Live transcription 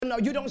no.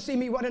 You don't see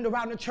me running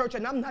around the church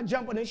and I'm not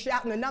jumping and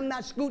shouting and I'm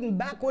not scooting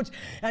backwards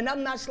and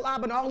I'm not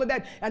slobbing, all of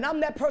that. And I'm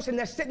that person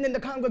that's sitting in the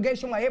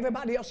congregation while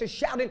everybody else is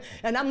shouting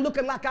and I'm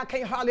looking like I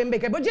can't hardly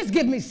make it. But just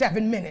give me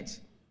 7 minutes.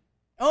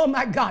 Oh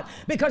my God,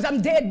 because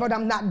I'm dead, but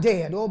I'm not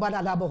dead. Oh,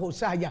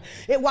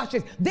 watch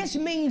this. This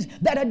means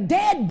that a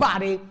dead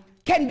body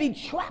can be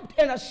trapped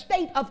in a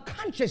state of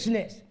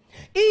consciousness,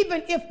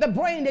 even if the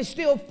brain is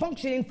still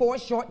functioning for a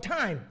short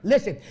time.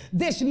 Listen,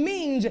 this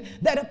means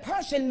that a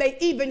person may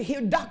even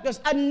hear doctors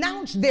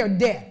announce their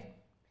death.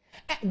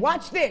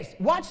 Watch this,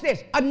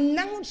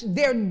 announce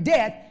their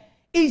death,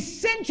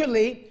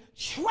 essentially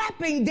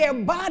trapping their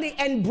body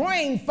and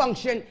brain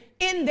function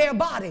in their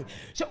body.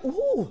 So,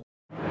 ooh.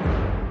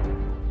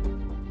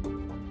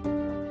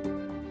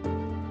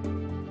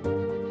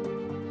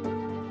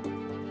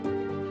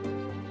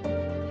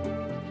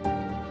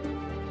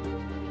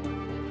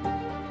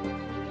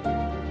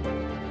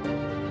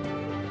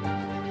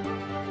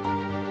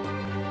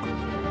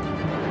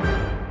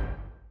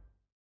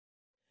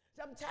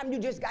 Sometimes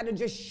you just got to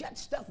just shut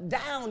stuff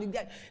down.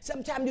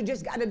 Sometimes you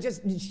just got to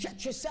just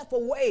shut yourself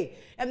away.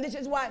 And this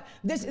is why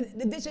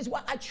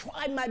I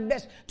try my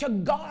best to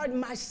guard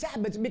my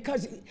Sabbaths,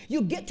 because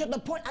you get to the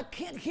point I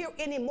can't hear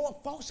any more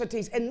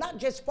falsities, and not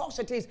just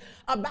falsities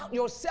about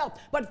yourself,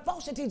 but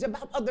falsities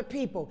about other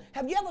people.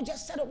 Have you ever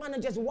just sat around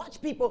and just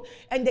watch people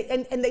and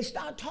they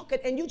start talking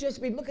and you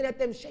just be looking at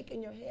them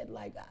shaking your head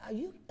like, are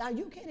you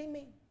kidding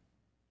me?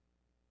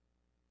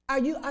 Are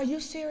you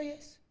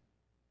serious?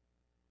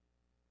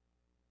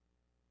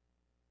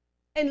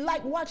 And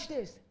like, watch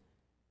this.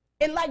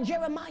 And like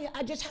Jeremiah,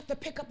 I just have to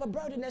pick up a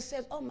burden that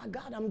says, oh my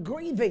God, I'm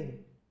grieving.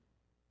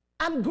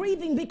 I'm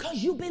grieving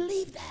because you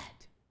believe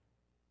that.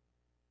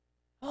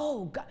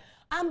 Oh God,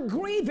 I'm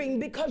grieving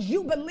because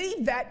you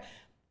believe that.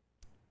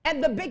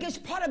 And the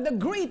biggest part of the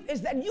grief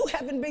is that you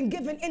haven't been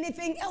given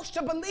anything else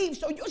to believe,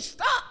 so you're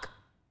stuck.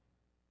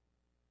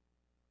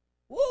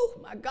 Oh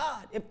my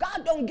God, if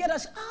God don't get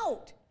us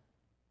out.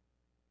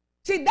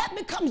 See, that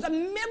becomes a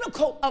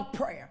miracle of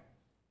prayer.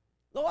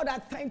 Lord, I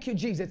thank you,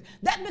 Jesus.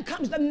 That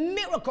becomes the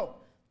miracle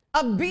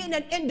of being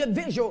an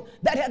individual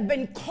that have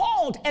been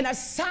called and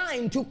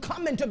assigned to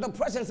come into the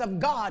presence of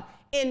God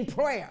in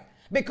prayer.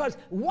 Because,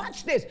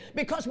 watch this,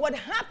 because what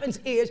happens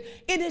is,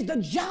 it is the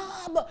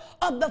job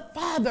of the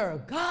Father,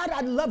 God,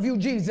 I love you,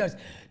 Jesus,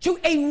 to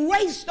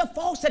erase the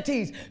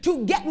falsities,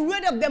 to get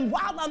rid of them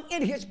while I'm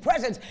in his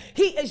presence.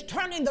 He is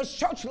turning the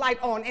searchlight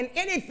on, and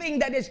anything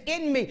that is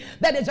in me,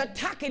 that is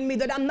attacking me,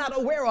 that I'm not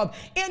aware of,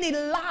 any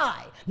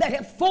lie that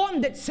have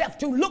formed itself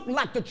to look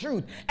like the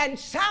truth and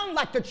sound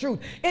like the truth,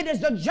 it is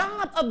the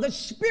job of the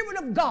Spirit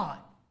of God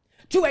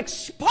to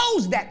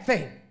expose that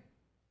thing.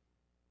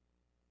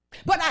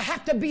 But I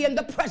have to be in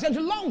the presence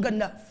long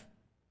enough.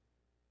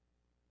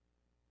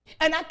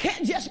 And I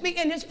can't just be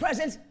in his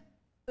presence.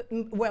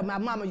 Well, my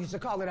mama used to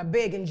call it a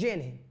begging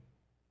Jenny.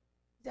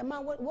 I said,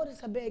 Mom, what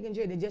is a begging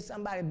Jenny? Just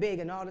somebody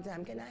begging all the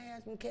time. Can I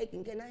have some cake?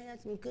 And can I have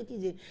some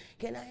cookies? And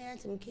can I have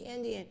some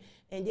candy?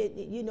 And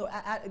you know,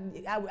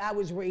 I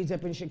was raised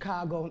up in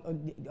Chicago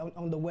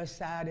on the west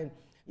side, and,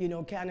 you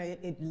know, kind of,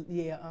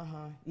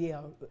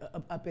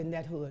 up in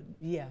that hood.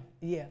 Yeah.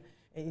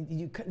 And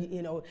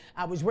you know,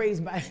 I was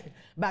raised by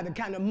the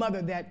kind of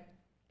mother that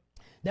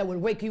would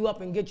wake you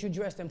up and get you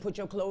dressed and put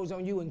your clothes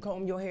on you and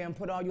comb your hair and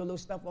put all your little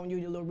stuff on you,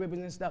 your little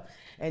ribbons and stuff,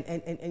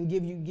 and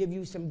give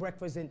you some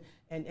breakfast and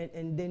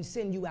then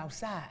send you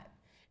outside.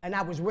 And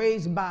I was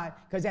raised by,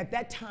 because at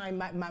that time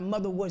my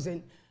mother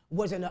wasn't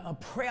a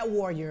prayer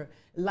warrior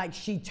like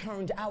she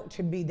turned out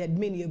to be, that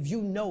many of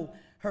you know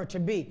her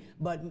to be.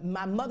 But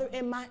my mother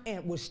and my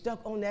aunt was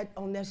stuck on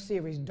that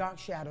series, Dark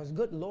Shadows.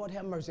 Good Lord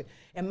have mercy.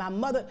 And my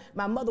mother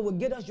would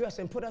get us dressed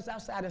and put us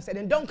outside and said,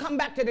 and don't come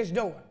back to this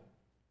door.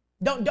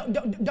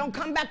 Don't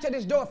come back to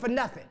this door for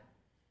nothing.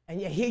 And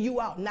yet here you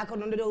are,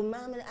 knocking on the door,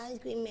 Mama, the ice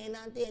cream man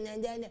out there,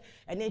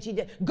 and then she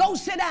just, go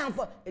sit down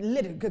for,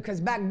 literally, because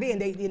back then,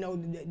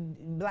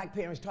 black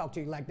parents talk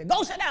to you like that.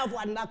 Go sit down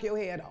before I knock your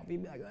head off.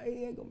 You'd be like,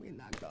 hey, ain't gonna be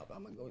knocked off.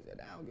 I'm gonna go sit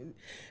down, because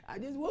I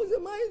just want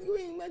some ice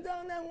cream. That's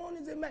all I want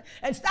is some ice.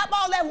 And stop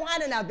all that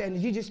whining out there.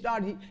 And you just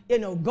started,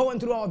 going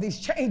through all these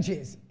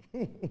changes.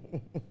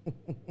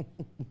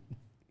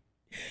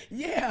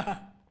 Yeah,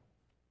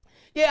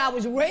 I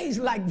was raised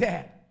like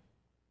that.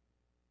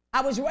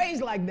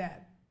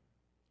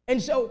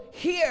 And so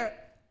here,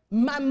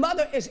 my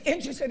mother is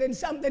interested in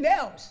something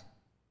else.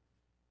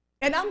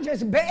 And I'm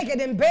just begging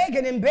and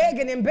begging and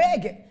begging and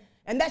begging.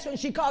 And that's when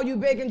she called you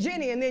begging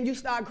Jenny, and then you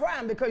start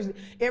crying because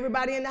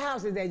everybody in the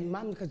house is that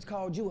Mama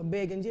called you a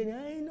begging Jenny.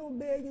 I ain't no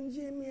begging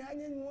Jimmy. I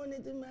just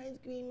wanted some ice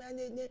cream.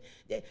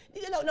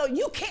 No,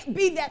 you can't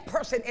be that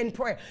person in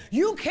prayer.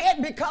 You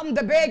can't become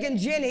the begging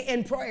Jenny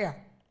in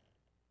prayer.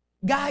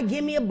 God,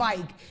 give me a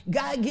bike.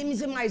 God, give me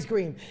some ice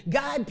cream.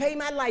 God, pay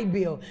my light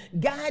bill.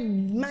 God,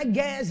 my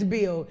gas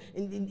bill.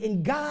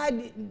 And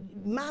God,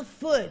 my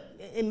foot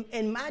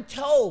and my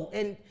toe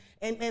and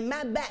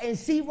my back. And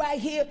see right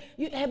here,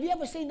 have you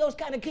ever seen those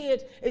kind of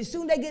kids? As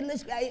soon as they get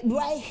this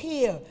right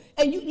here,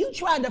 and you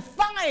trying to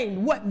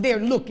find what they're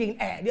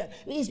looking at.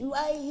 It's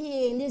right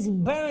here and it's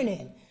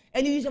burning.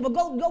 And you say, well,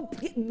 go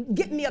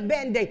get me a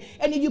Band-Aid.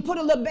 And then you put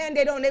a little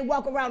Band-Aid on, they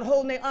walk around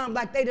holding their arm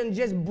like they done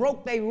just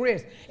broke their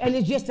wrist. And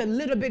it's just a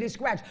little bitty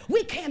scratch.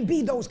 We can't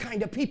be those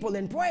kind of people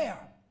in prayer.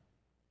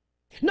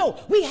 No,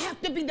 we have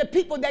to be the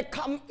people that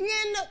come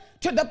in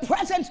to the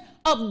presence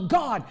of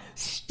God,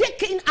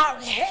 sticking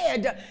our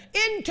head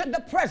into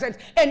the presence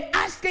and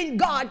asking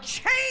God,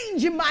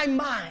 change my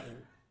mind.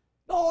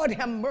 Lord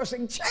have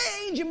mercy,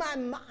 change my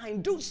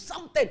mind. Do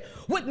something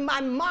with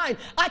my mind.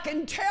 I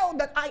can tell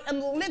that I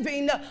am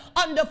living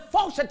under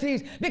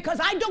falsities because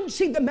I don't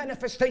see the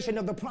manifestation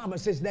of the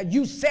promises that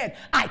you said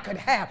I could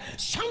have.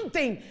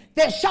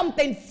 There's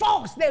something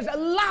false. There's a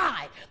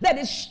lie that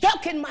is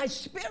stuck in my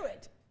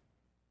spirit.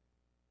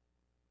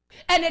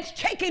 And it's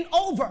taking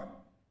over.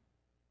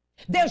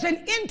 There's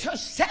an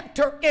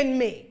interceptor in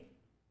me.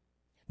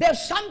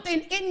 There's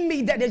something in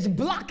me that is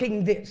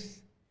blocking this.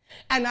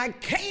 And I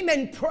came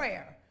in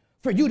prayer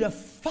for you to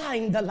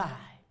find the lie.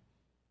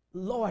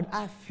 Lord,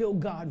 I feel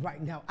God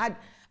right now.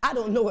 I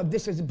don't know if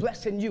this is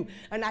blessing you.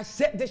 And I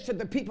said this to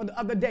the people the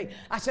other day.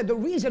 I said the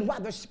reason why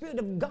the Spirit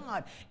of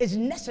God is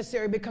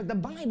necessary because the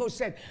Bible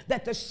said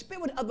that the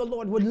Spirit of the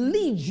Lord would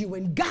lead you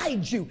and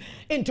guide you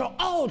into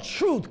all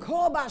truth.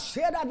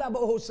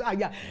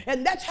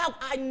 And that's how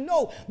I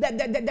know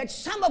that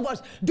some of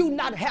us do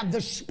not have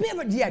the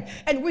Spirit yet.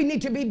 And we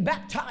need to be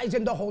baptized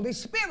in the Holy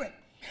Spirit.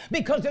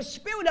 Because the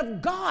Spirit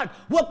of God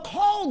will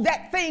call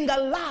that thing a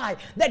lie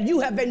that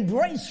you have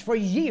embraced for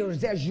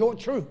years as your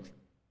truth.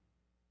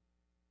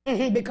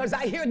 Because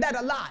I hear that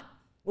a lot.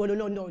 Well,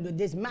 no,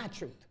 this is my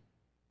truth.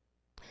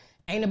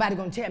 Ain't nobody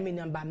going to tell me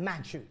nothing about my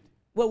truth.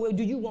 Well,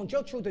 do you want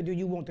your truth or do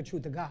you want the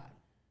truth of God?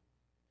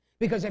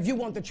 Because if you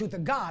want the truth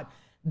of God,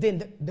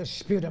 then the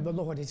Spirit of the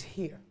Lord is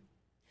here.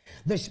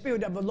 The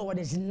Spirit of the Lord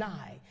is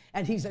nigh,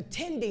 and he's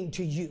attending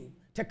to you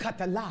to cut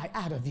the lie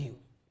out of you.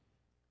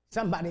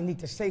 Somebody need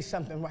to say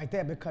something right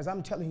there because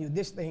I'm telling you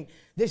this thing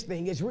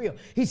is real.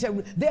 He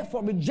said,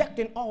 therefore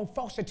rejecting all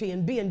falsity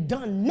and being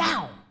done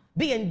now.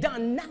 Being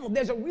done now.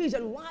 There's a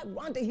reason why,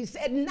 Wanda, he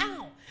said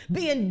now.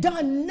 Being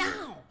done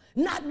now.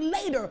 Not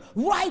later,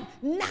 right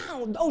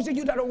now. Those of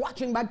you that are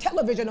watching by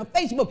television or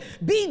Facebook,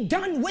 be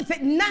done with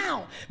it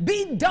now.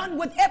 Be done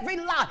with every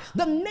lie.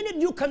 The minute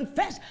you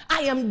confess,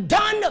 I am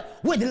done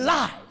with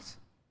lies,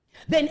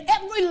 then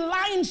every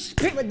lying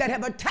spirit that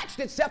have attached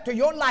itself to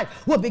your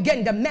life will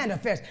begin to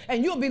manifest.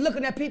 And you'll be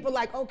looking at people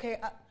like, okay,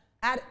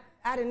 I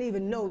didn't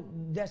even know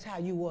that's how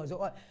you was.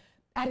 Or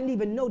I didn't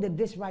even know that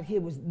this right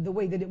here was the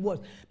way that it was.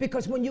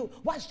 Because when you,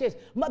 watch this,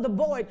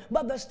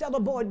 Mother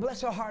Stella Boyd,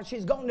 bless her heart,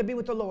 she's going to be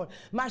with the Lord.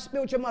 My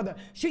spiritual mother,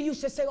 she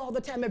used to say all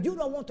the time, if you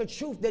don't want the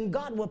truth, then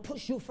God will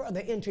push you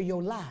further into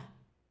your lie.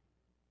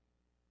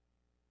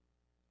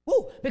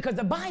 Because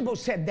the Bible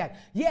said that.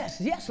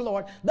 Yes,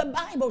 Lord. The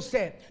Bible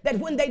said that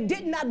when they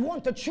did not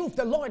want the truth,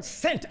 the Lord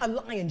sent a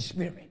lion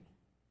spirit.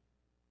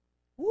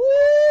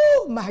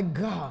 Woo, my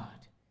God.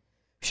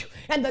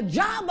 And the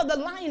job of the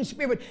lion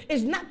spirit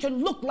is not to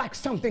look like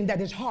something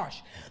that is harsh.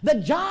 The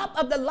job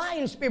of the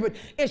lion spirit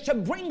is to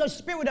bring a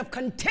spirit of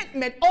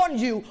contentment on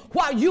you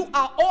while you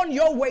are on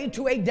your way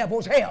to a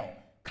devil's hell.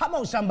 Come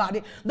on,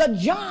 somebody. The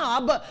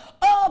job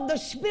of the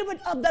spirit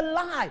of the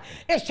lie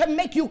is to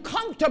make you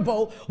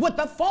comfortable with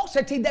the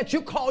falsity that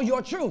you call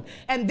your truth.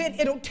 And then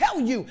it'll tell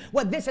you,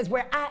 well, this is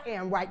where I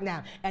am right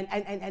now. And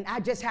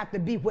I just have to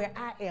be where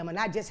I am. And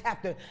I just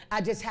have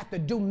to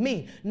do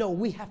me. No,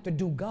 we have to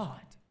do God.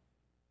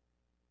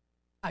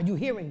 Are you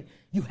hearing?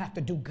 You have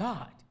to do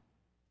God.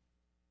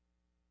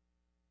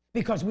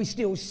 Because we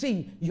still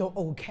see your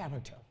old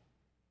character.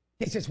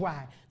 This is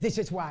why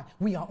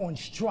we are on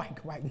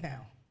strike right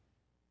now.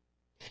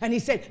 And he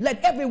said,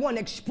 let everyone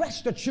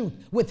express the truth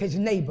with his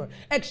neighbor.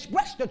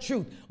 Express the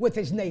truth with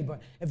his neighbor.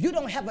 If you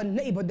don't have a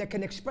neighbor that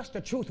can express the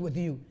truth with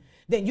you,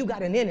 then you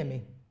got an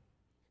enemy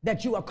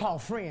that you are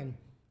called friend,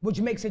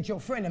 which makes it your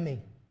frenemy.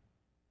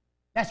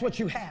 That's what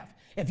you have.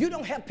 If you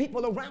don't have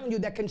people around you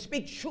that can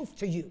speak truth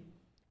to you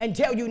and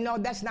tell you, no,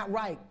 that's not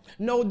right.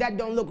 No, that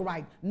don't look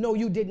right. No,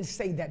 you didn't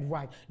say that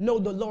right. No,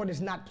 the Lord is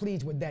not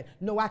pleased with that.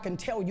 No, I can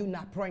tell you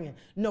not praying.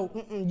 No,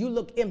 you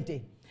look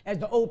empty. As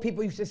the old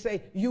people used to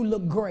say, you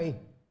look gray.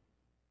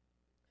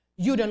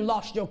 You done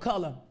lost your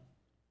color.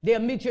 They'll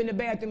meet you in the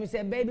bathroom and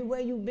say, baby,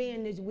 where you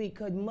been this week?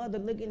 Because mother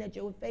looking at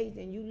your face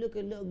and you look a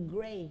little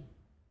gray.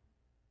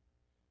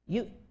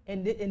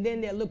 And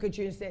then they'll look at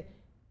you and say,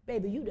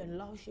 baby, you done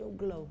lost your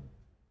glow.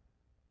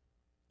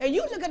 And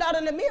you looking out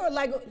in the mirror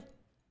like,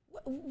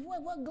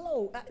 what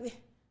glow?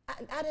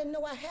 I didn't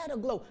know I had a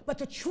glow. But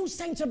the true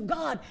saints of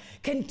God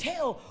can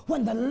tell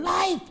when the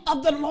life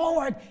of the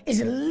Lord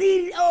is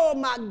leaving, oh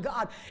my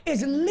God,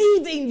 is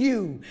leaving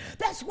you.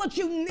 That's what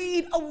you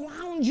need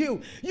around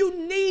you.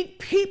 You need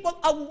people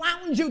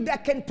around you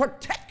that can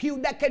protect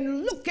you, that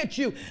can look at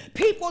you.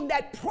 People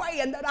that pray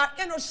and that are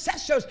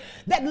intercessors,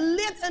 that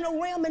live in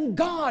a realm in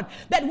God,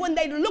 that when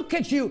they look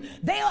at you,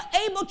 they are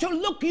able to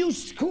look you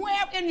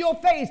square in your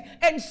face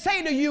and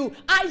say to you,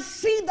 I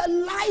see the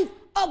life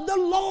of the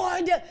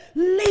Lord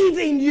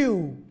leaving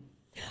you.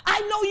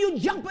 I know you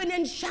jumping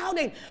and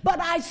shouting, but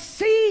I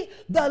see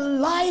the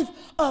life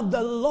of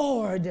the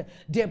Lord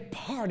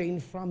departing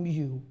from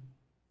you.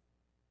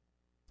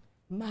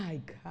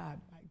 My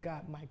God, my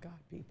God, my God,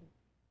 people.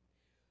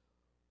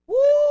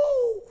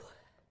 Woo!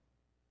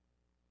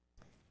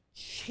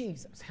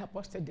 Jesus, help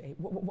us today.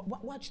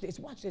 Watch this,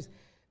 watch this.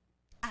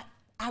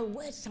 I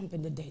read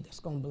something today that's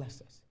going to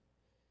bless us.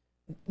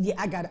 Yeah,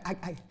 I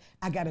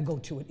gotta go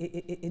to it.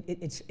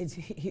 It's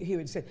here.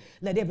 It said,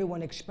 "Let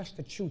everyone express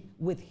the truth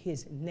with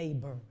his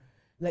neighbor.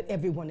 Let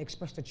everyone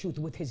express the truth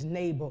with his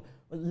neighbor.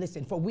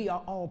 Listen, for we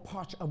are all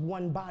parts of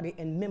one body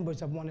and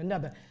members of one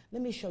another."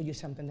 Let me show you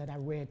something that I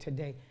read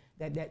today.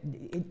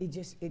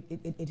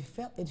 It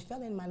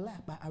fell in my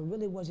lap. I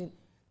really wasn't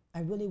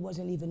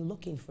even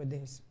looking for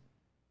this.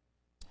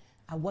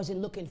 I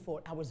wasn't looking for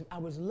it. I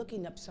was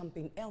looking up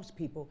something else,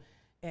 people,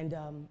 and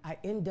I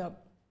end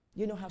up.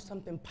 You know how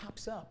something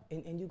pops up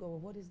and you go, well,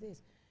 what is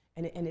this?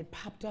 And it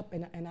popped up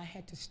and I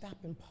had to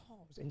stop and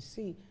pause and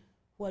see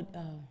what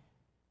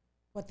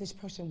this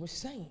person was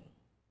saying.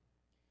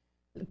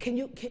 Can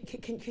you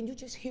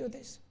just hear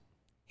this?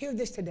 Hear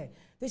this today.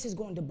 This is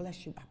going to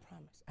bless you, I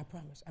promise, I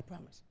promise, I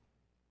promise.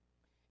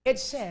 It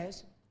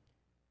says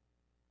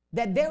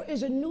that there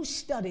is a new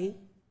study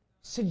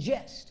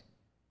suggests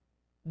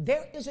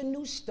that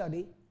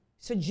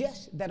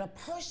a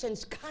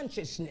person's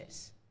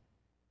consciousness,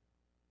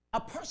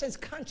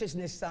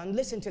 son,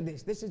 listen to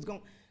this. This is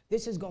going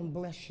to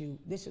bless you.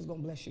 This is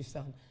going to bless you,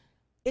 son.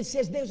 It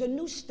says there's a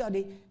new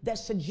study that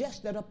suggests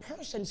that a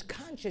person's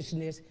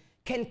consciousness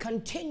can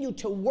continue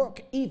to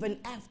work even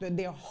after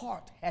their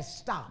heart has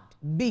stopped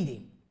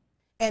beating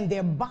and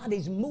their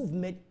body's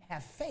movement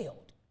have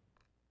failed.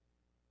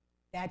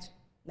 That's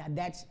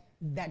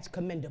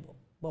commendable.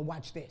 But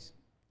watch this.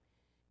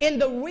 In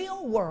the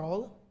real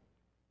world,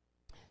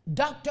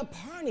 Dr.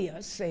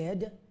 Parnia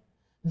said,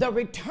 the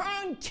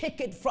return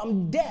ticket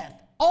from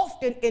death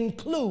often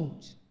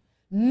includes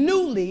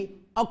newly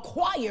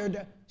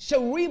acquired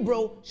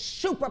cerebral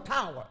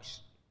superpowers,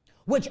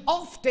 which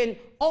often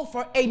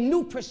offer a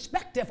new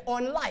perspective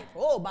on life.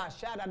 Oh,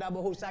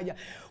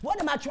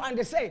 what am I trying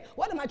to say?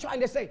 What am I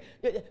trying to say?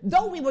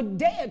 Though we were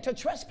dead to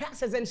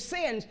trespasses and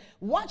sins,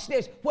 watch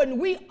this, when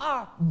we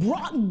are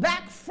brought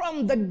back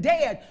from the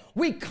dead,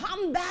 we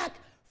come back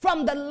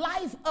from the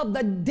life of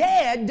the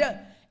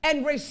dead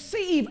and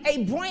receive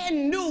a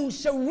brand new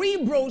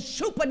cerebral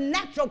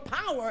supernatural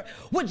power,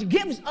 which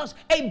gives us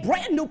a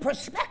brand new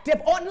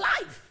perspective on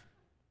life.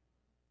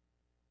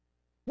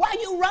 Why are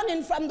you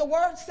running from the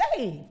word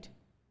saved?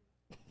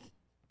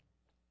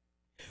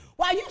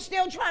 Why are you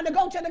still trying to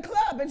go to the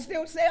club and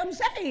still say I'm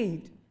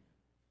saved?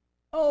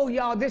 Oh,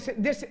 y'all, this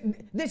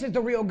is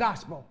the real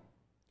gospel.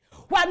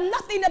 Why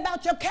nothing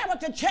about your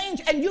character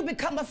change and you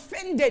become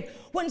offended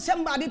when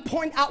somebody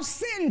point out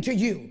sin to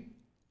you?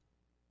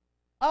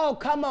 Oh,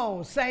 come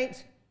on,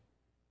 saints.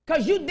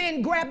 Because you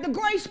didn't grab the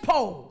grace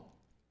pole.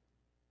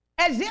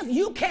 As if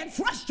you can't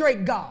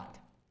frustrate God.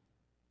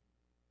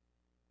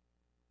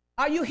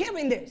 Are you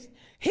hearing this?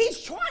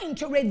 He's trying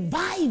to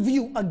revive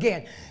you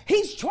again.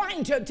 He's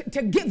trying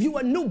to give you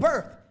a new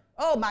birth.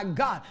 Oh, my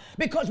God.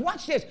 Because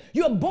watch this.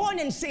 You're born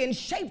in sin,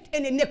 shaped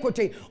in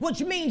iniquity,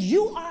 which means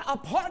you are a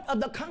part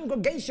of the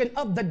congregation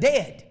of the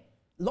dead.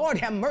 Lord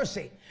have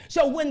mercy.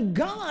 So when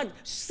God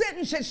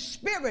sends his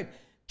spirit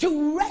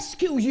to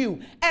rescue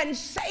you and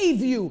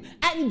save you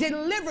and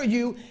deliver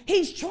you,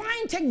 he's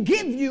trying to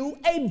give you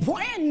a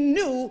brand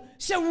new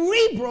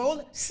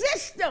cerebral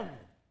system.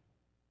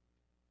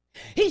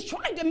 He's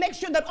trying to make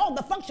sure that all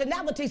the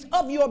functionalities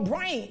of your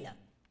brain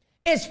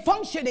is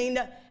functioning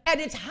at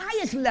its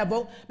highest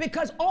level,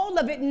 because all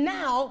of it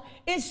now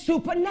is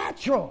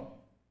supernatural.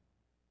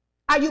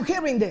 Are you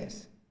hearing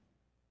this?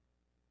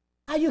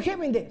 Are you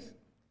hearing this?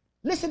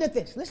 Listen to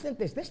this. Listen to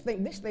this. This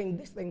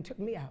thing took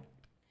me out.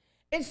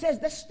 It says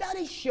the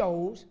study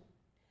shows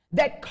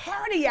that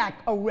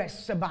cardiac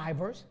arrest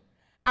survivors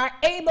are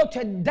able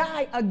to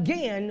die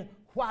again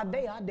while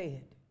they are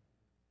dead.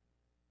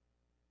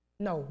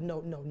 No.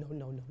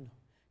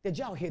 Did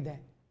y'all hear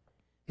that?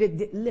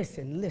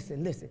 Listen.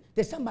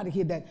 Did somebody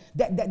hear that?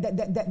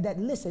 That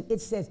listen,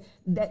 it says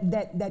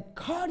that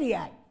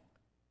cardiac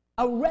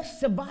arrest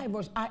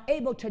survivors are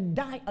able to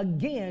die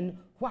again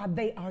while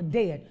they are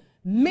dead.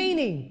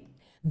 Meaning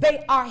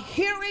they are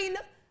hearing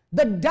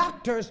the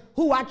doctors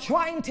who are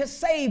trying to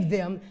save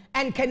them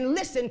and can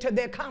listen to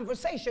their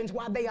conversations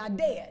while they are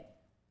dead.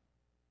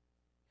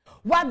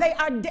 While they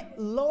are dead,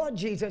 Lord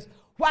Jesus,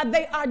 while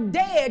they are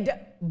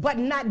dead but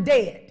not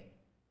dead.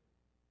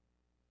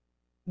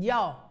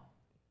 Y'all,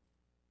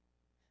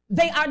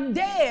 they are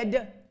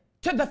dead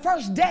to the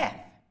first death,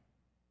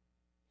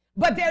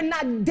 but they're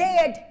not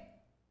dead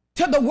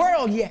to the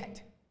world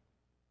yet.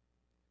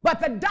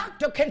 But the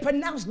doctor can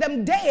pronounce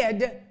them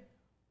dead.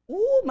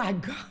 Oh my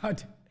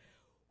God.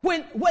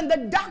 When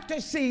the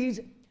doctor sees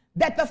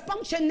that the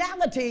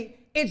functionality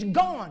is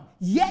gone,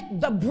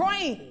 yet the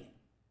brain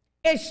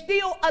is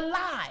still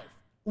alive,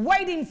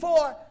 waiting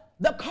for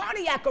the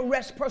cardiac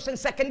arrest person's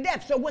second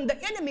death. So when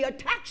the enemy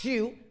attacks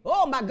you,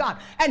 oh my God,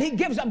 and he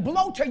gives a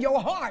blow to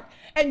your heart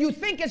and you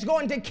think it's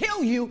going to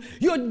kill you,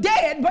 you're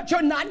dead, but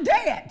you're not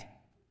dead.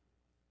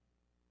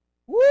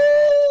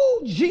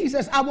 Woo,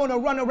 Jesus, I want to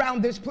run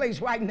around this place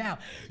right now.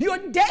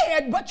 You're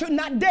dead, but you're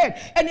not dead.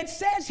 And it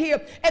says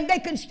here, and they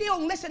can still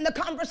listen to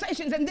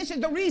conversations. And this is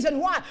the reason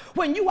why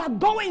when you are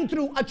going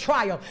through a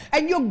trial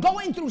and you're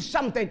going through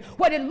something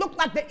where it looked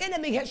like the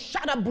enemy has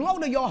shot a blow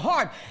to your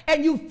heart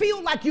and you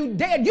feel like you're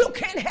dead, you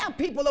can't have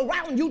people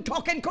around you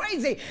talking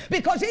crazy,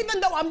 because even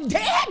though I'm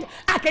dead,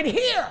 I can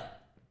hear.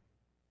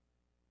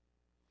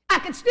 I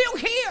can still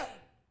hear.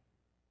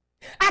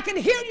 I can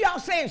hear y'all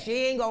saying, she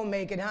ain't gonna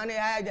make it, honey.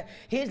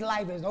 His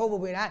life is over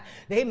with.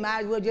 They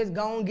might as well just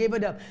go and give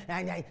it up.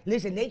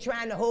 Listen, they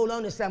trying to hold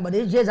on to something, but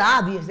it's just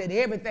obvious that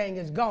everything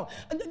is gone.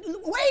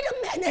 Wait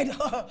a minute.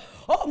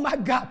 Oh my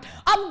God.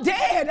 I'm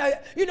dead.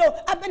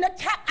 I've been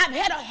attacked. I've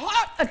had a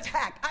heart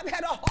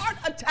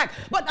attack.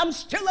 But I'm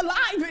still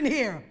alive in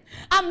here.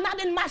 I'm not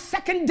in my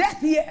second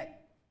death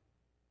yet.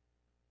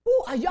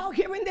 Ooh, are y'all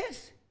hearing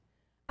this?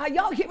 Are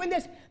y'all hearing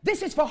this?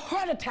 This is for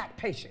heart attack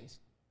patients.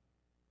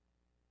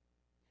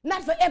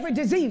 Not for every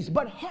disease,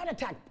 but heart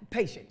attack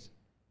patients.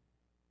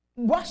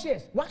 Watch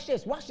this.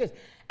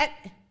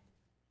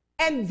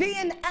 And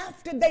then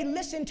after they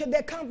listen to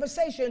their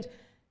conversations,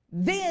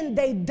 then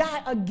they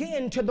die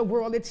again to the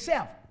world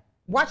itself.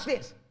 Watch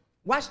this.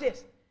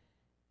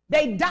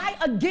 They die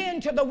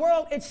again to the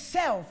world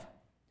itself,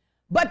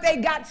 but they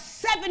got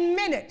 7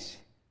 minutes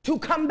to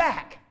come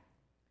back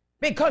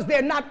because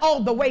they're not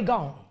all the way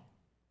gone.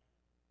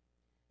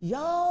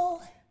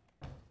 Y'all,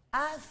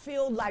 I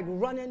feel like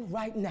running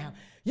right now.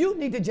 You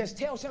need to just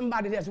tell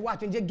somebody that's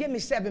watching, just give me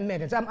 7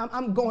 minutes.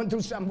 I'm going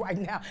through something right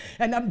now,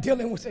 and I'm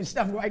dealing with some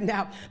stuff right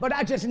now, but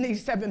I just need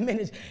 7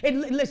 minutes.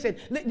 Listen,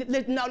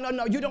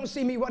 no, you don't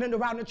see me running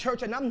around the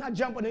church, and I'm not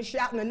jumping and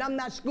shouting, and I'm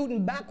not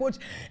scooting backwards,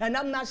 and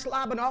I'm not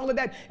slobbing, all of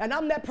that, and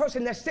I'm that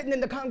person that's sitting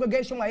in the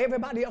congregation while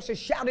everybody else is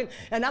shouting,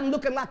 and I'm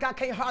looking like I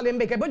can't hardly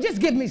make it, but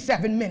just give me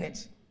 7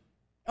 minutes.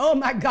 Oh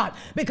my God,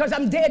 because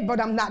I'm dead,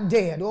 but I'm not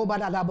dead. Oh,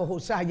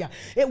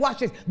 watch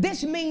this.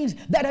 This means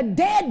that a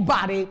dead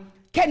body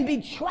can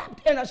be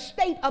trapped in a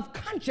state of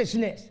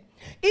consciousness,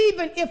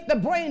 even if the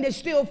brain is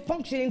still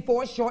functioning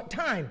for a short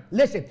time.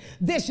 Listen,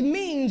 this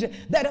means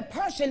that a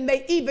person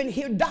may even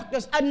hear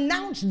doctors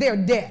announce their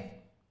death.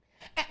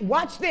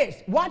 Watch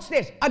this.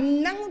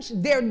 Announce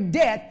their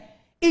death,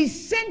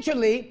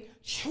 essentially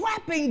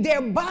trapping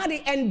their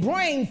body and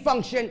brain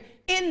function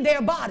in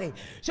their body.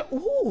 So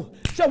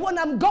when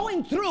I'm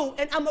going through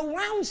and I'm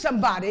around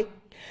somebody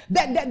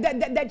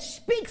that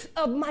speaks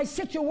of my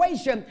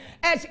situation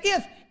as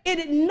if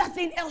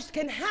nothing else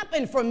can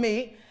happen for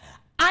me,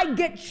 I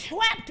get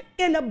trapped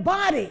in a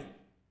body.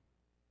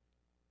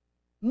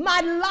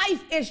 My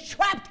life is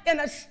trapped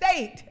in a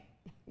state.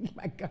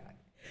 My God.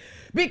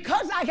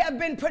 Because I have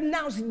been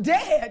pronounced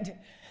dead,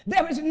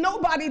 there is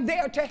nobody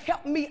there to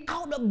help me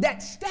out of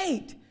that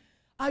state.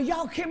 Are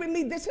y'all hearing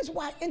me? This is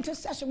why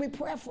intercessory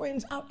prayer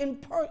friends are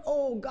important.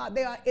 Oh God,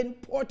 they are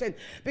important,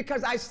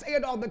 because I say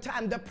it all the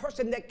time. The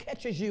person that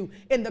catches you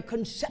in the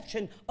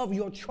conception of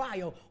your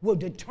trial will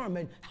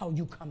determine how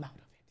you come out of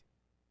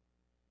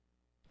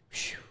it.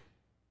 Phew.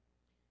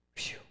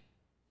 Phew.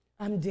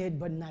 I'm dead,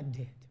 but not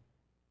dead.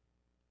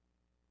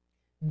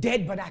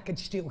 Dead, but I could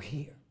still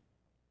hear.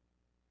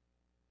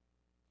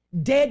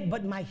 Dead,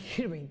 but my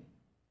hearing.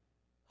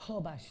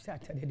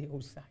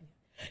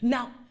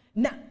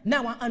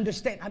 Now I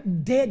understand.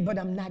 I'm dead, but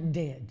I'm not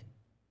dead.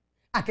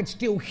 I can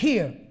still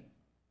hear.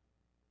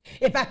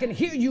 If I can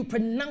hear you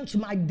pronounce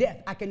my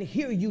death, I can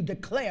hear you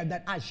declare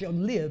that I shall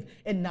live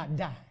and not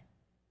die.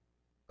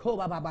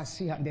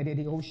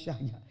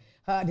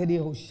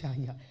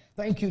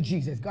 Thank you,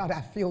 Jesus. God,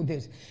 I feel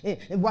this.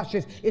 And watch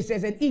this. It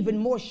says, and even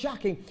more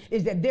shocking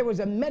is that there is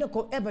a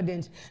medical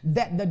evidence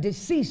that the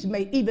deceased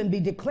may even be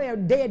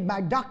declared dead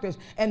by doctors,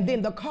 and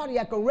then the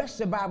cardiac arrest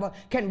survivor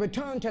can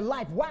return to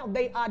life while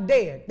they are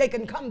dead. They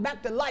can come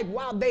back to life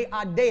while they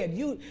are dead.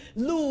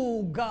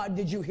 God,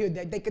 did you hear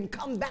that? They can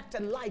come back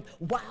to life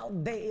while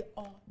they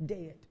are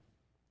dead.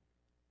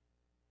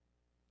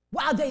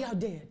 While they are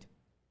dead.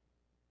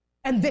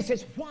 And this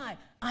is why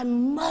I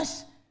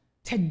must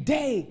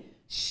today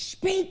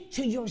speak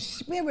to your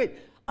spirit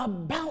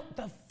about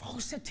the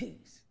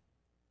falsities,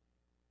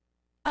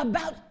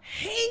 about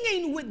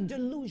hanging with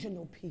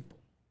delusional people,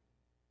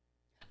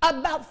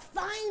 about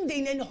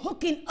finding and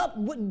hooking up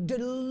with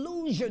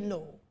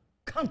delusional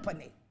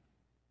company,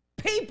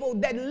 people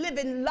that live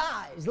in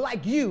lies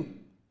like you,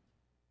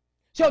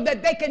 so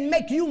that they can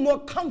make you more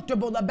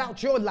comfortable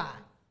about your lie.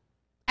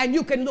 And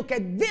you can look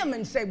at them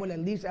and say, well, at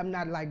least I'm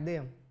not like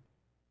them.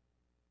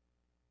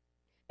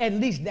 At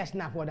least that's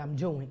not what I'm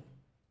doing.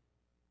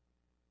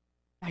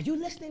 Are you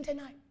listening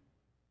tonight?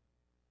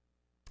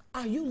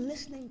 Are you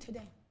listening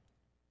today?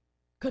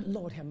 Good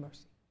Lord, have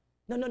mercy.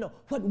 No.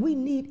 What we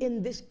need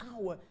in this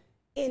hour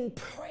in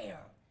prayer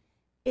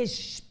is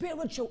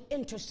spiritual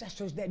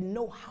intercessors that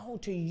know how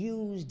to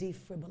use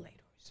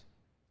defibrillators.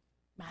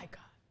 My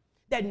God.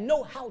 that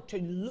know how to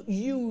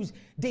use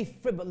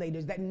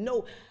defibrillators, that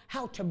know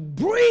how to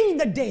bring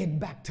the dead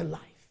back to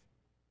life,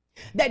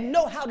 that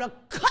know how to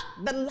cut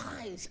the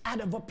lies out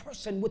of a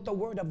person with the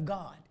word of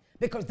God,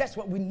 because that's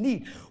what we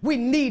need. We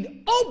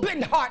need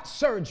open heart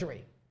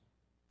surgery.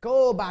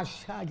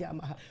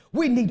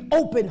 We need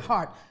open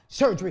heart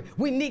surgery.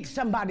 We need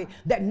somebody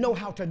that know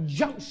how to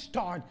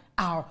jumpstart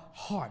our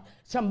heart.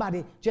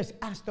 Somebody just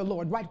ask the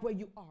Lord right where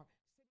you are.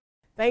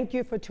 Thank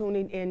you for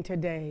tuning in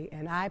today,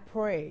 and I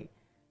pray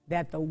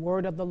that the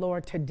word of the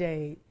Lord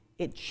today,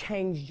 it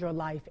changed your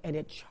life and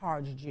it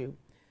charged you.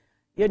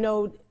 You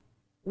know,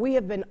 we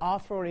have been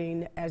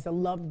offering as a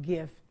love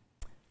gift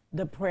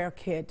the prayer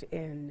kit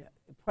and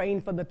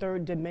praying for the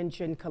third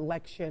dimension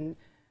collection.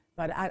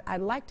 But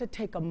I'd like to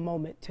take a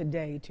moment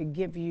today to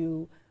give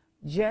you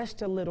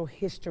just a little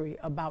history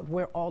about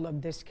where all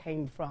of this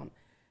came from.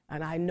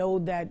 And I know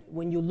that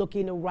when you're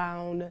looking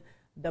around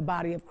the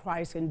body of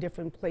Christ in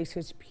different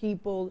places,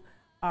 people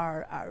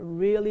are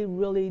really,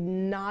 really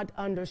not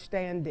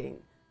understanding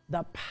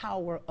the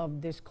power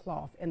of this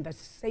cloth and the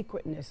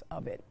sacredness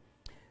of it.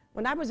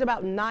 When I was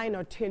about 9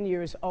 or 10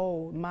 years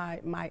old,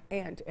 my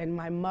aunt and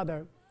my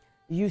mother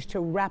used to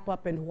wrap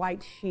up in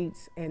white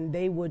sheets, and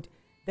they would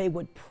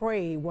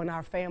pray when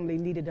our family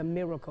needed a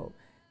miracle.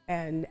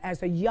 And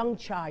as a young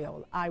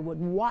child, I would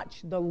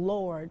watch the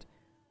Lord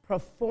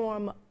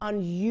perform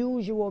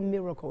unusual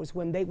miracles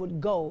when they would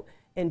go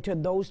into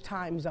those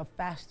times of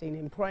fasting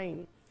and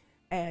praying.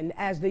 And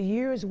as the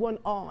years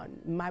went on,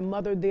 my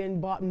mother then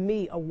bought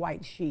me a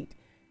white sheet.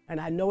 And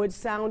I know it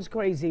sounds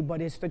crazy,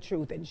 but it's the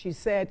truth. And she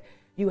said,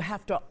 you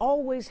have to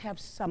always have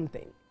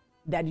something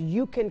that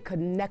you can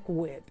connect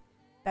with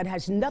that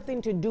has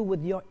nothing to do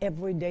with your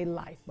everyday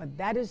life. But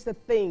that is the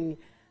thing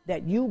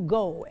that you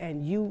go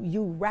and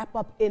you wrap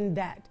up in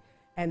that.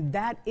 And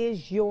that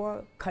is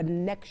your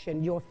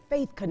connection, your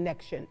faith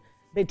connection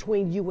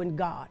between you and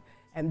God.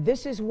 And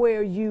this is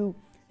where you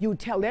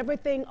tell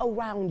everything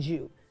around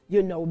you,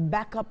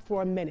 back up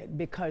for a minute,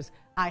 because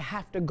I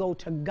have to go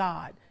to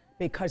God,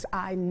 because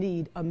I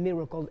need a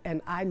miracle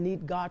and I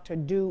need God to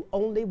do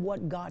only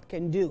what God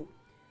can do.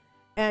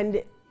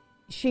 And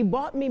she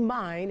bought me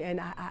mine, and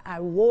I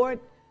wore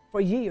it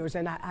for years,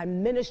 and I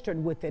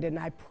ministered with it and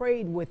I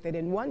prayed with it.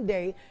 And one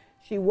day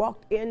she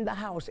walked in the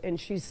house and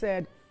she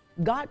said,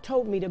 God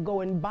told me to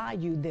go and buy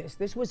you this.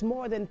 This was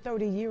more than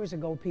 30 years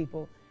ago,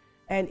 people.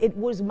 And it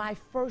was my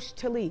first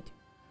tallit.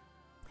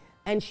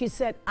 And she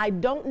said, I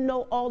don't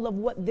know all of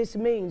what this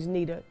means,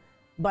 Nita,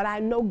 but I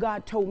know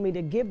God told me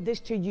to give this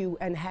to you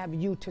and have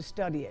you to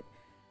study it.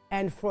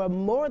 And for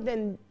more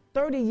than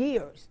 30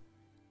 years,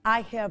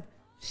 I have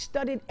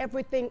studied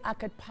everything I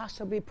could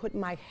possibly put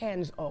my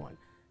hands on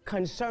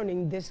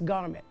concerning this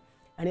garment.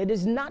 And it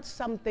is not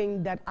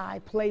something that I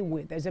play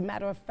with. As a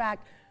matter of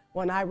fact,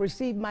 when I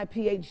received my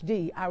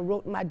PhD, I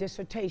wrote my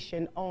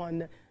dissertation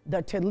on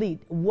the tallit.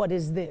 What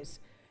is this?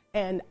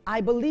 And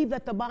I believe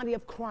that the body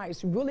of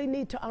Christ really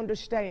need to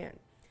understand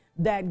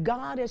that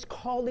God is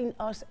calling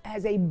us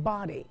as a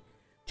body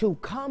to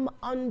come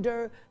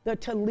under the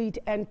tallit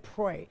and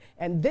pray.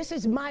 And this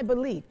is my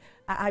belief.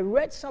 I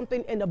read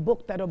something in a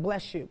book that'll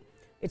bless you.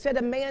 It said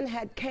a man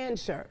had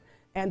cancer,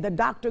 and the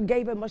doctor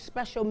gave him a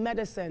special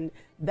medicine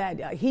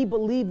that he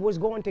believed was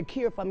going to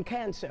cure from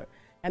cancer.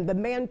 And the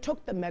man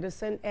took the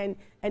medicine,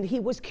 and he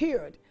was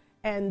cured.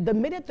 And the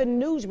minute the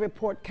news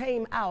report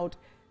came out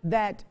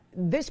that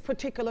this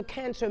particular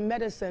cancer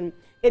medicine,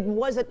 it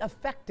wasn't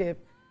effective,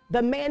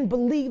 the man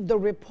believed the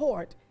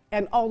report,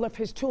 and all of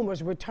his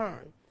tumors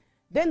returned.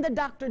 Then the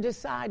doctor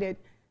decided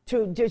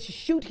to just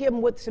shoot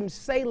him with some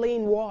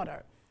saline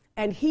water,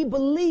 and he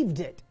believed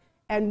it.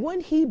 And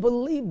when he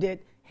believed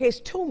it,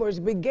 his tumors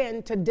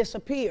began to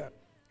disappear.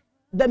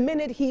 The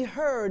minute he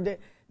heard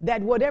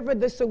that whatever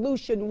the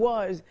solution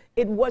was,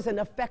 it wasn't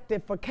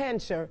effective for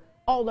cancer,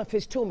 all of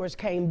his tumors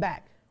came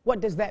back.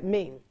 What does that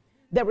mean?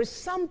 There is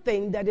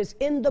something that is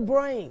in the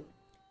brain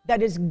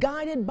that is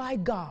guided by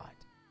God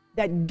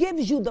that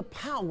gives you the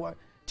power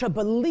to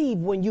believe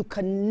when you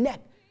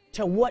connect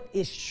to what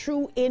is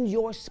true in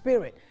your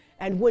spirit.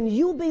 And when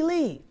you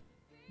believe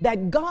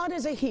that God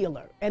is a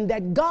healer and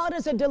that God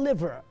is a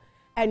deliverer,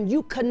 and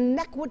you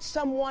connect with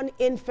someone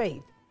in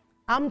faith,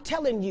 I'm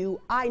telling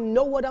you, I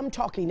know what I'm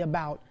talking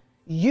about.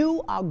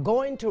 You are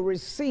going to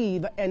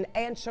receive an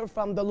answer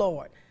from the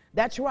Lord.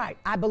 That's right,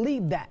 I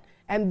believe that.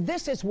 And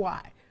this is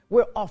why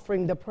we're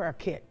offering the prayer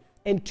kit.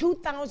 In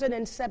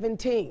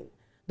 2017,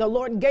 the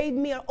Lord gave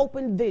me an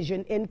open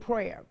vision in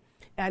prayer,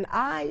 and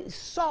I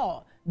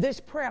saw this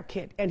prayer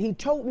kit, and he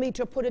told me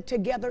to put it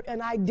together,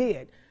 and I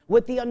did,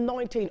 with the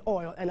anointing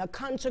oil and a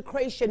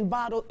consecration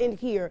bottle in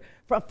here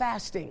for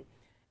fasting.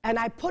 And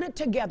I put it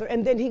together,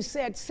 and then he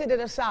said, set it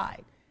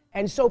aside.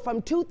 And so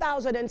from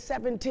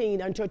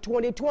 2017 until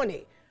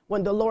 2020,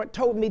 when the Lord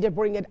told me to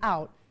bring it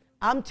out,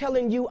 I'm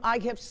telling you, I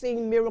have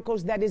seen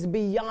miracles that is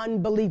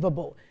beyond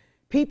believable.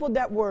 People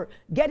that were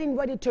getting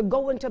ready to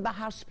go into the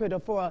hospital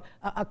for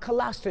a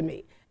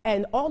colostomy,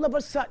 and all of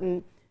a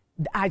sudden,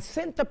 I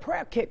sent the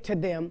prayer kit to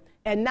them,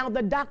 and now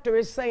the doctor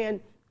is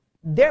saying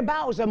their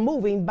bowels are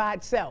moving by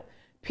itself.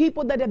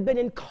 people that have been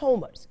in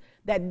comas,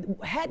 that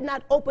had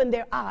not opened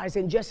their eyes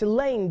and just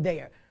laying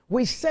there.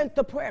 We sent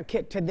the prayer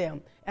kit to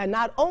them. And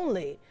not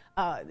only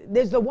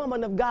there's the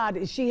woman of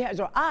God, she has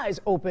her eyes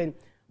open,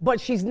 but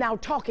she's now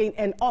talking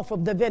and off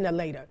of the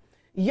ventilator.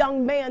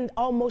 Young man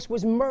almost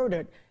was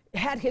murdered,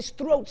 had his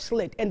throat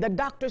slit, and the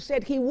doctor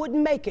said he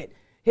wouldn't make it.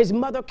 His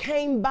mother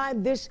came by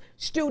this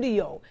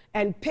studio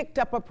and picked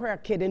up a prayer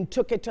kit and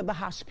took it to the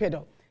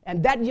hospital.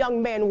 And that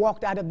young man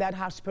walked out of that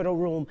hospital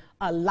room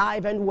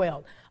alive and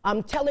well.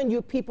 I'm telling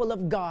you, people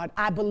of God,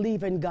 I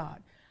believe in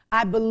God.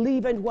 I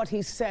believe in what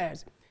he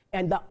says.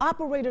 And the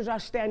operators are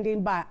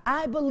standing by.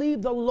 I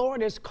believe the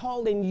Lord is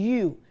calling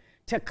you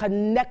to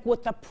connect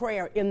with the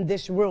prayer in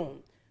this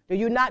room. Do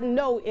you not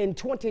know in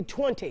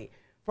 2020,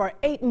 for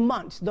 8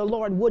 months, the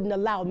Lord wouldn't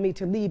allow me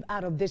to leave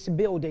out of this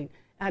building.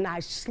 And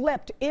I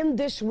slept in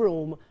this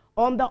room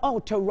on the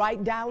altar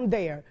right down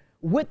there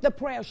with the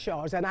prayer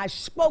shawls. And I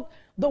spoke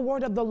the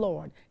word of the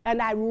Lord. And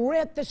I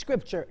read the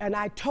scripture. And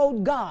I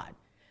told God,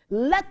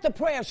 let the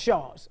prayer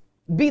shawls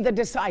be the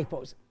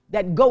disciples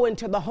that go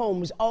into the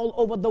homes all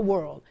over the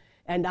world.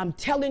 And I'm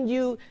telling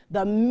you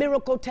the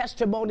miracle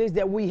testimonies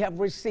that we have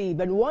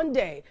received. And one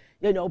day,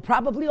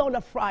 probably on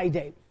a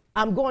Friday,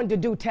 I'm going to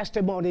do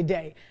testimony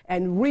day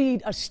and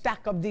read a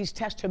stack of these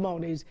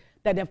testimonies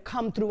that have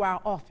come through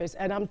our office.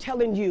 And I'm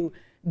telling you,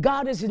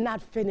 God is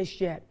not finished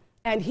yet,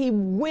 and he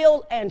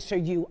will answer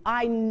you.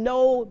 I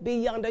know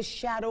beyond a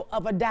shadow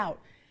of a doubt,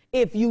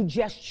 if you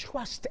just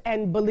trust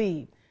and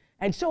believe.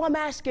 And so I'm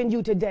asking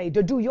you today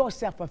to do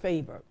yourself a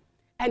favor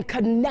and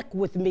connect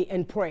with me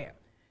in prayer.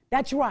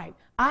 That's right.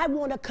 I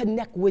want to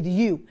connect with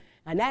you.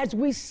 And as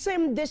we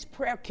send this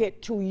prayer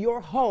kit to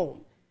your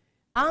home,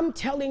 I'm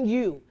telling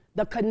you,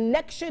 the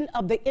connection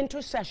of the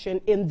intercession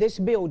in this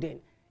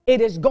building,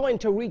 it is going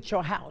to reach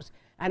your house.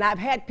 And I've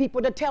had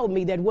people to tell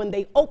me that when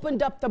they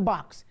opened up the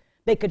box,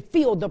 they could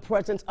feel the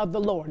presence of the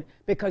Lord,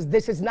 because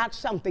this is not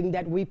something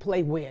that we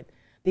play with.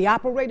 The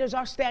operators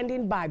are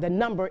standing by. The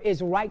number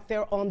is right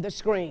there on the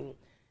screen.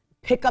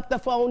 Pick up the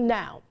phone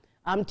now.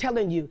 I'm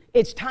telling you,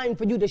 it's time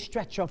for you to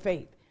stretch your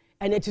faith,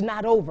 and it's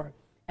not over.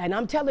 And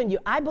I'm telling you,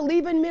 I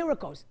believe in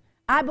miracles.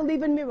 I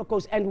believe in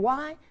miracles. And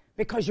why?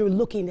 Because you're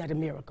looking at a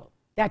miracle.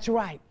 That's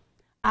right.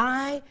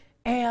 I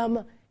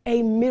am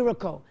a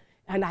miracle.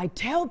 And I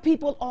tell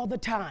people all the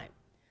time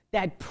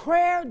that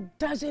prayer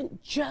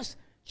doesn't just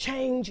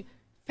change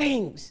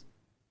things.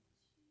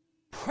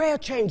 Prayer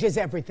changes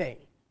everything.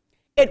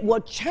 It will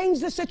change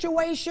the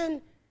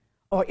situation,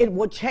 or it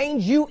will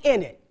change you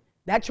in it.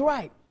 That's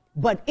right.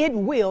 But it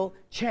will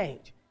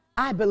change.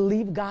 I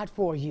believe God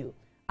for you.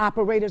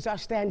 Operators are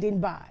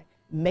standing by.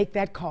 Make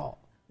that call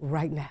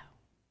right now.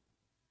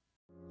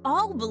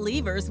 All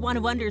believers want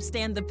to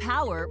understand the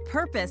power,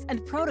 purpose,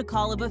 and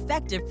protocol of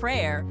effective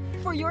prayer.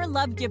 For your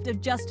love gift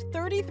of just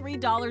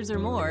 $33 or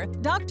more,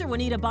 Dr.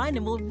 Juanita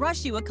Bynum will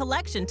rush you a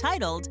collection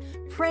titled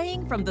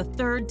Praying from the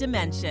Third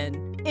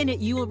Dimension. In it,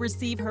 you will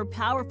receive her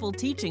powerful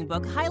teaching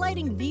book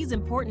highlighting these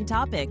important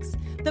topics: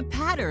 the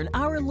pattern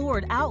our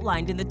Lord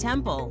outlined in the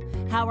temple,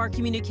 how our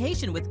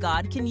communication with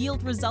God can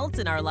yield results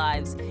in our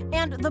lives,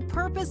 and the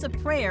purpose of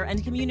prayer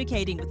and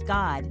communicating with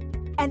God.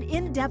 An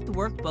in-depth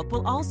workbook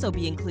will also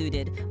be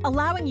included,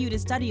 allowing you to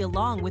study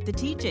along with the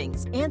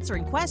teachings,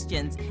 answering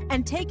questions,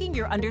 and taking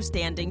your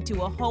understanding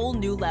to a whole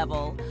new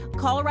level.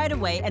 Call right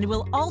away, and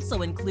we'll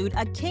also include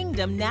a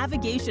Kingdom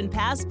Navigation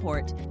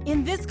Passport.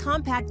 In this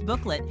compact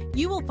booklet,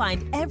 you will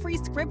find every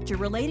scripture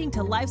relating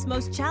to life's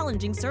most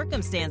challenging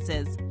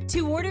circumstances.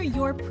 To order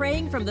your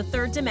Praying from the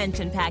Third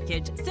Dimension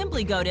package,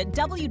 simply go to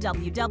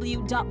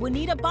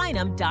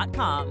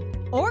www.juanitabynum.com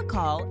or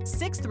call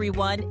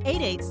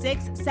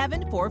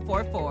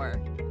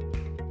 631-886-7444.